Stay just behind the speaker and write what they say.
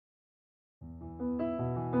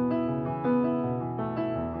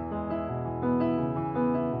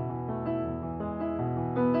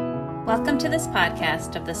Welcome to this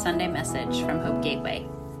podcast of the Sunday message from Hope Gateway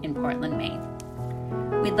in Portland, Maine.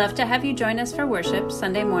 We'd love to have you join us for worship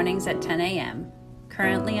Sunday mornings at 10 a.m.,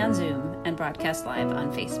 currently on Zoom and broadcast live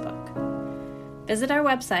on Facebook. Visit our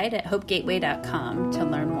website at hopegateway.com to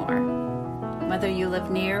learn more. Whether you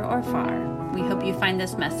live near or far, we hope you find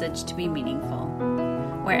this message to be meaningful.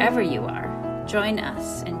 Wherever you are, join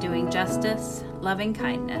us in doing justice, loving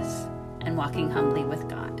kindness, and walking humbly with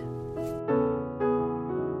God.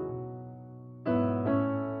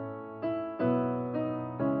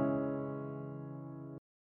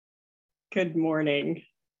 Good morning.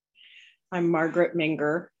 I'm Margaret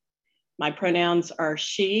Minger. My pronouns are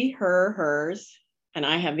she, her, hers, and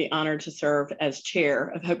I have the honor to serve as chair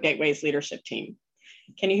of Hope Gateway's leadership team.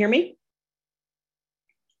 Can you hear me?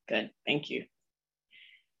 Good, thank you.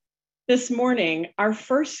 This morning, our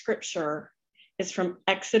first scripture is from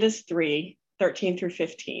Exodus 3, 13 through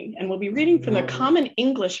 15, and we'll be reading from the Common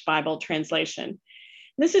English Bible translation.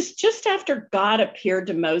 This is just after God appeared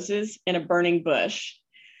to Moses in a burning bush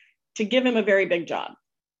to give him a very big job.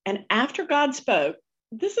 And after God spoke,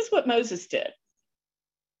 this is what Moses did.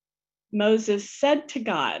 Moses said to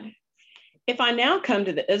God, "If I now come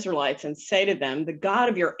to the Israelites and say to them, the God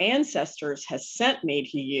of your ancestors has sent me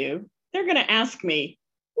to you, they're going to ask me,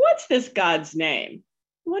 what's this God's name?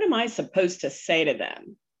 What am I supposed to say to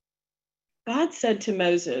them?" God said to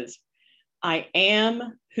Moses, "I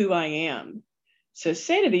am who I am. So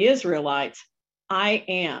say to the Israelites, I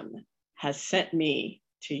am has sent me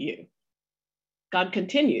to you." God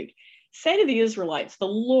continued, "Say to the Israelites, the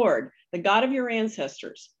Lord, the God of your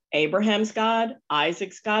ancestors, Abraham's God,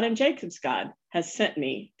 Isaac's God, and Jacob's God, has sent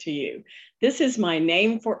me to you. This is my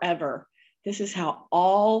name forever. This is how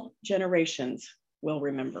all generations will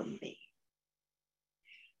remember me."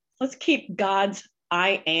 Let's keep God's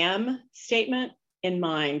I am statement in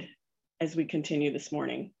mind as we continue this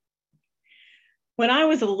morning. When I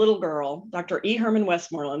was a little girl, Dr. E. Herman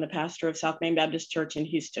Westmoreland, the pastor of South Main Baptist Church in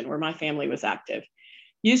Houston, where my family was active,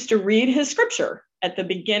 used to read his scripture at the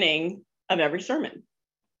beginning of every sermon.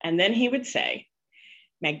 And then he would say,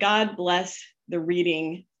 "May God bless the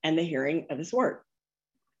reading and the hearing of his word."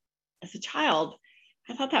 As a child,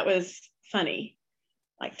 I thought that was funny,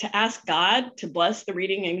 like to ask God to bless the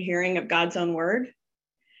reading and hearing of God's own word.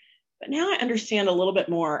 But now I understand a little bit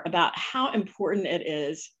more about how important it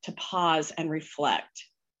is to pause and reflect,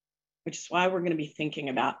 which is why we're going to be thinking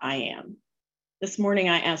about I am. This morning,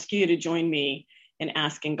 I ask you to join me in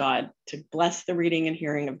asking God to bless the reading and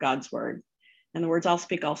hearing of God's word, and the words I'll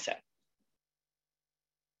speak also.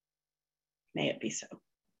 May it be so.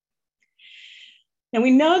 Now, we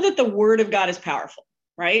know that the word of God is powerful,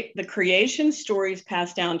 right? The creation stories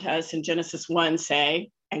passed down to us in Genesis 1 say,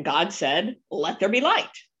 and God said, "Let there be light."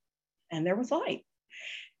 And there was light.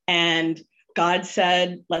 And God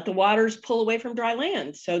said, "Let the waters pull away from dry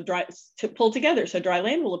land, to pull together, so dry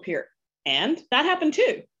land will appear." And that happened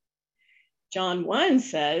too. John 1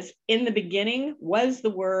 says, "In the beginning was the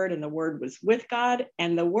Word, and the Word was with God,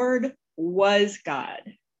 and the Word was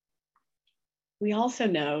God." We also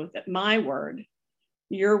know that my word,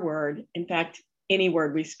 your word, in fact, any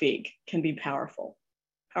word we speak can be powerful.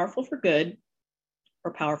 Powerful for good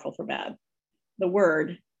or powerful for bad. The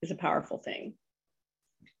word is a powerful thing.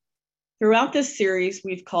 Throughout this series,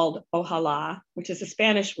 we've called Ojalá, which is a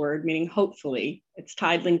Spanish word meaning hopefully. It's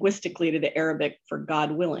tied linguistically to the Arabic for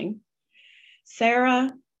God willing.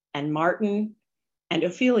 Sarah and Martin and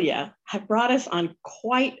Ophelia have brought us on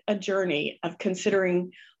quite a journey of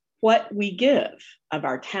considering what we give of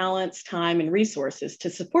our talents, time, and resources to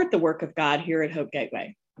support the work of God here at Hope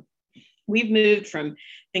Gateway. We've moved from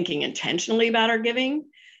thinking intentionally about our giving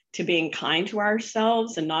to being kind to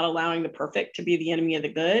ourselves and not allowing the perfect to be the enemy of the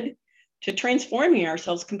good, to transforming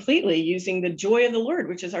ourselves completely using the joy of the Lord,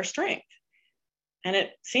 which is our strength. And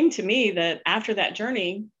it seemed to me that after that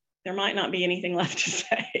journey, there might not be anything left to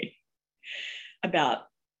say about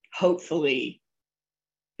hopefully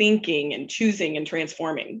thinking and choosing and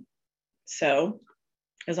transforming. So,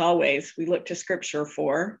 as always, we look to scripture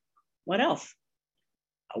for what else?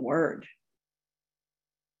 A word.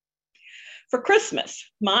 For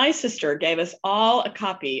Christmas, my sister gave us all a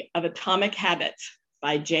copy of Atomic Habits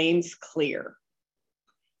by James Clear.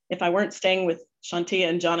 If I weren't staying with Shantia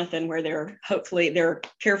and Jonathan, where they're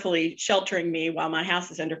carefully sheltering me while my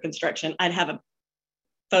house is under construction, I'd have a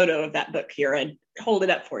photo of that book here and hold it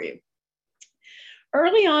up for you.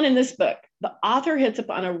 Early on in this book, the author hits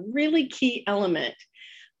upon a really key element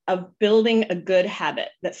of building a good habit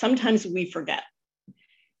that sometimes we forget.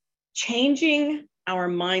 Changing our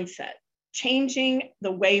mindset, changing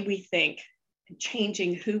the way we think, and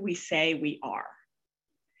changing who we say we are.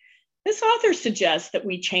 This author suggests that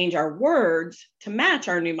we change our words to match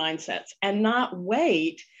our new mindsets and not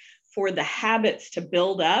wait for the habits to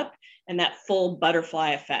build up and that full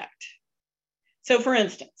butterfly effect. So, for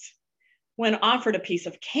instance, when offered a piece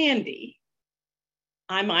of candy,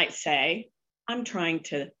 I might say, I'm trying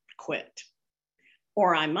to quit.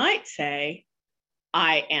 Or I might say,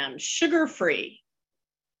 I am sugar-free.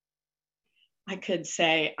 I could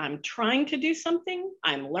say, I'm trying to do something,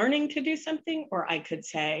 I'm learning to do something, or I could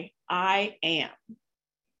say, I am.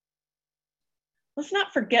 Let's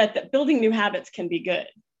not forget that building new habits can be good.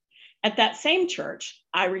 At that same church,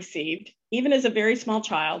 I received, even as a very small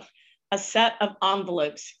child, a set of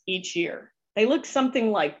envelopes each year. They looked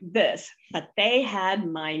something like this, but they had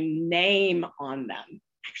my name on them,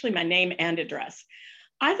 actually my name and address.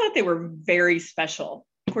 I thought they were very special,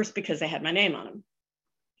 of course, because they had my name on them.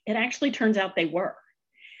 It actually turns out they were.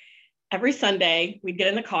 Every Sunday, we'd get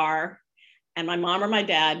in the car, and my mom or my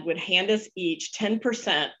dad would hand us each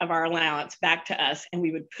 10% of our allowance back to us, and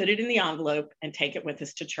we would put it in the envelope and take it with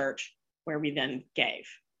us to church, where we then gave.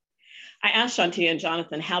 I asked Shantia and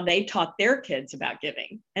Jonathan how they taught their kids about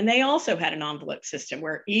giving, and they also had an envelope system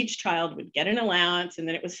where each child would get an allowance, and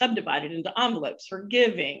then it was subdivided into envelopes for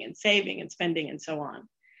giving and saving and spending and so on.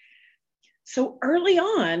 So early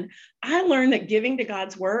on, I learned that giving to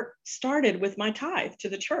God's work started with my tithe to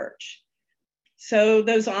the church. So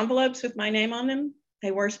those envelopes with my name on them,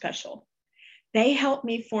 they were special. They helped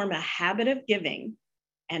me form a habit of giving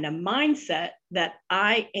and a mindset that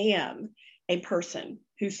I am a person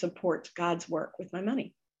who supports God's work with my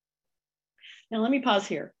money. Now, let me pause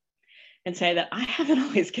here and say that I haven't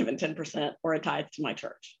always given 10% or a tithe to my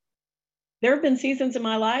church. There have been seasons in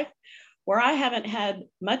my life where I haven't had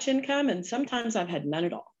much income, and sometimes I've had none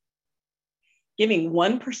at all. Giving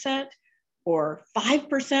 1% or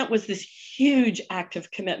 5% was this huge act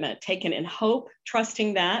of commitment taken in hope,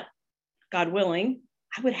 trusting that, God willing,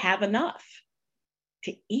 I would have enough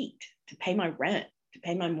to eat, to pay my rent, to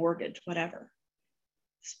pay my mortgage, whatever.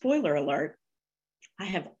 Spoiler alert, I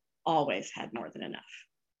have always had more than enough,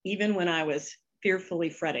 even when I was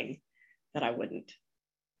fearfully fretting that I wouldn't.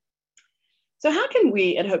 So how can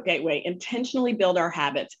we at Hope Gateway intentionally build our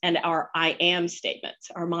habits and our I am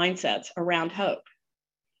statements, our mindsets around hope?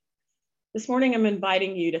 This morning, I'm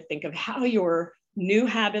inviting you to think of how your new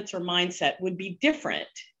habits or mindset would be different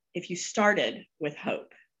if you started with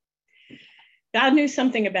hope. God knew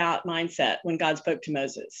something about mindset when God spoke to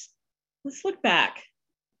Moses. Let's look back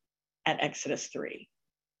at Exodus 3.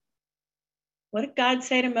 What did God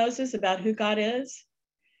say to Moses about who God is?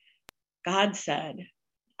 God said,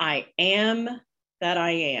 I am that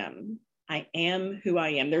I am. I am who I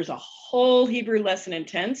am. There's a whole Hebrew lesson in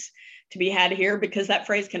tense to be had here, because that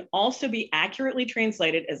phrase can also be accurately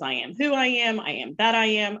translated as I am who I am that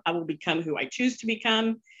I will become who I choose to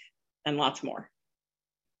become, and lots more.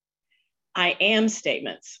 I am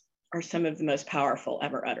statements are some of the most powerful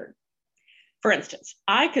ever uttered. For instance,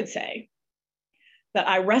 I could say that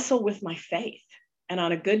I wrestle with my faith, and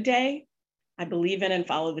on a good day, I believe in and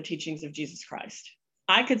follow the teachings of Jesus Christ.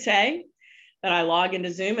 I could say that I log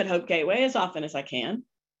into Zoom at Hope Gateway as often as I can.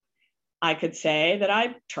 I could say that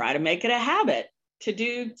I try to make it a habit to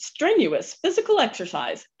do strenuous physical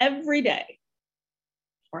exercise every day.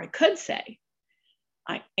 Or I could say,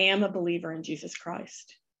 I am a believer in Jesus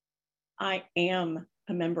Christ. I am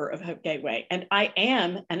a member of Hope Gateway, and I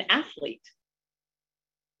am an athlete.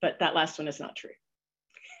 But that last one is not true.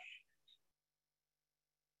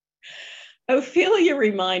 Ophelia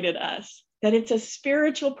reminded us that it's a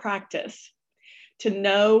spiritual practice to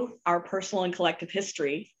know our personal and collective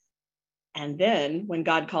history, and then when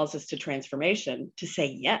God calls us to transformation, to say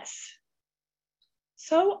yes.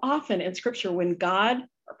 So often in Scripture, when God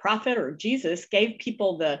or prophet or Jesus gave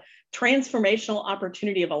people the transformational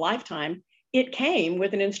opportunity of a lifetime, it came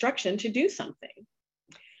with an instruction to do something.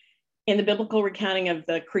 In the biblical recounting of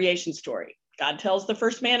the creation story, God tells the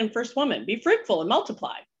first man and first woman, be fruitful and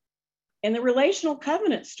multiply. In the relational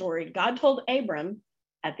covenant story, God told Abram,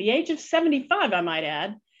 at the age of 75, I might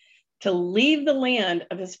add, to leave the land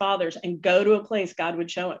of his fathers and go to a place God would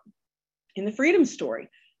show him. In the freedom story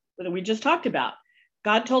that we just talked about,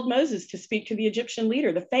 God told Moses to speak to the Egyptian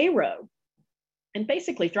leader, the Pharaoh, and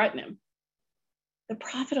basically threaten him. The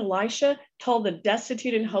prophet Elisha told the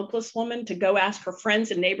destitute and hopeless woman to go ask her friends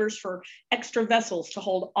and neighbors for extra vessels to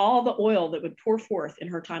hold all the oil that would pour forth in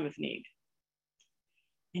her time of need.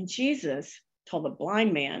 And Jesus told the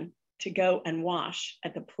blind man to go and wash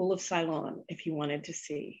at the pool of Siloam if he wanted to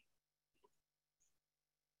see.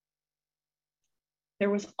 There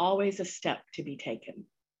was always a step to be taken.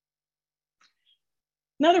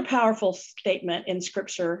 Another powerful statement in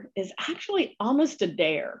Scripture is actually almost a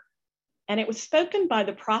dare. And it was spoken by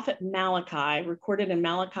the prophet Malachi, recorded in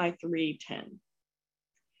Malachi 3:10.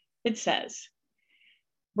 It says,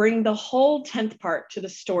 "Bring the whole 10th part to the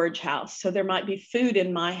storage house, so there might be food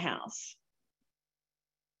in my house.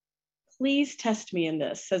 Please test me in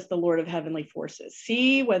this, says the Lord of heavenly forces.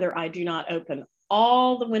 See whether I do not open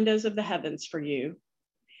all the windows of the heavens for you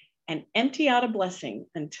and empty out a blessing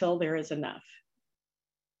until there is enough.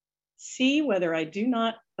 See whether I do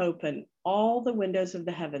not open all the windows of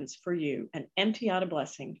the heavens for you and empty out a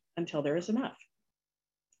blessing until there is enough."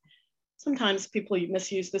 Sometimes people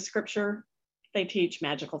misuse the scripture. They teach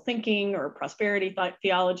magical thinking or prosperity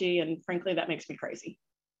theology, and frankly, that makes me crazy.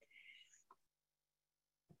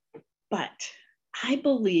 But I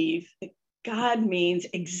believe that God means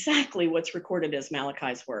exactly what's recorded as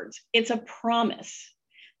Malachi's words. It's a promise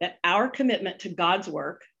that our commitment to God's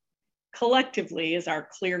work, collectively, as our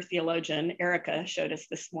clear theologian Erica showed us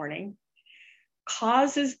this morning,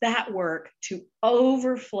 causes that work to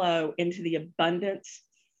overflow into the abundance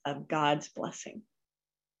of God's blessing.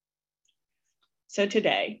 So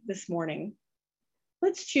today, this morning,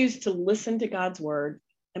 let's choose to listen to God's word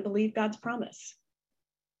and believe God's promise.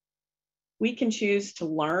 We can choose to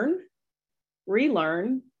learn,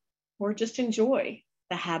 relearn, or just enjoy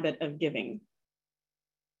the habit of giving.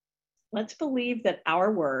 Let's believe that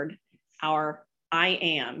our word, our I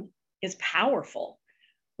am, is powerful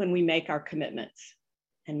when we make our commitments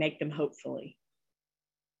and make them hopefully.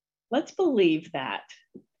 Let's believe that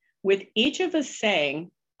with each of us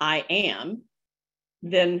saying, I am,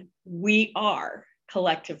 then we are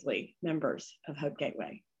collectively members of Hope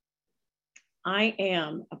Gateway. I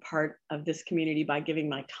am a part of this community by giving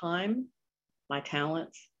my time, my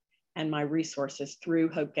talents, and my resources through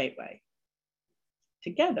Hope Gateway.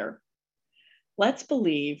 Together, let's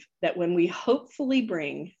believe that when we hopefully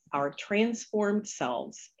bring our transformed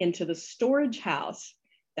selves into the storage house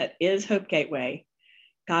that is Hope Gateway,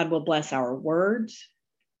 God will bless our words,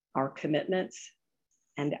 our commitments,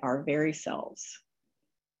 and our very selves.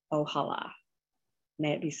 Ohala.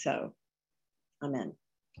 May it be so. Amen.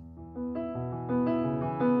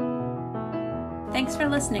 Thanks for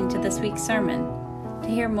listening to this week's sermon. To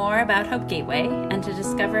hear more about Hope Gateway and to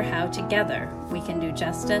discover how together we can do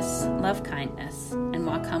justice, love kindness, and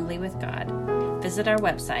walk humbly with God, visit our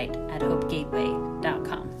website at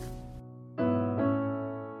hopegateway.com.